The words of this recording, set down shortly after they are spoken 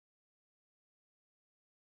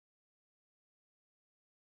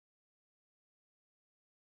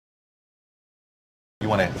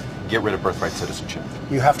want to get rid of birthright citizenship.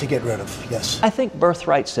 You have to get rid of, yes. I think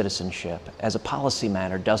birthright citizenship, as a policy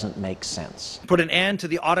matter, doesn't make sense. Put an end to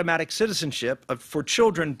the automatic citizenship for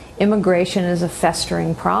children. Immigration is a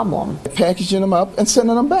festering problem. Packaging them up and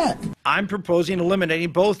sending them back. I'm proposing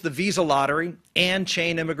eliminating both the visa lottery and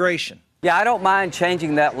chain immigration. Yeah, I don't mind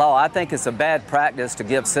changing that law. I think it's a bad practice to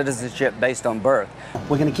give citizenship based on birth.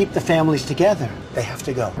 We're going to keep the families together. They have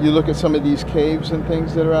to go. You look at some of these caves and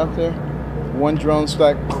things that are out there, one drone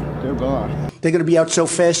strike, they're gone. They're going to be out so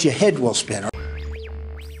fast your head will spin.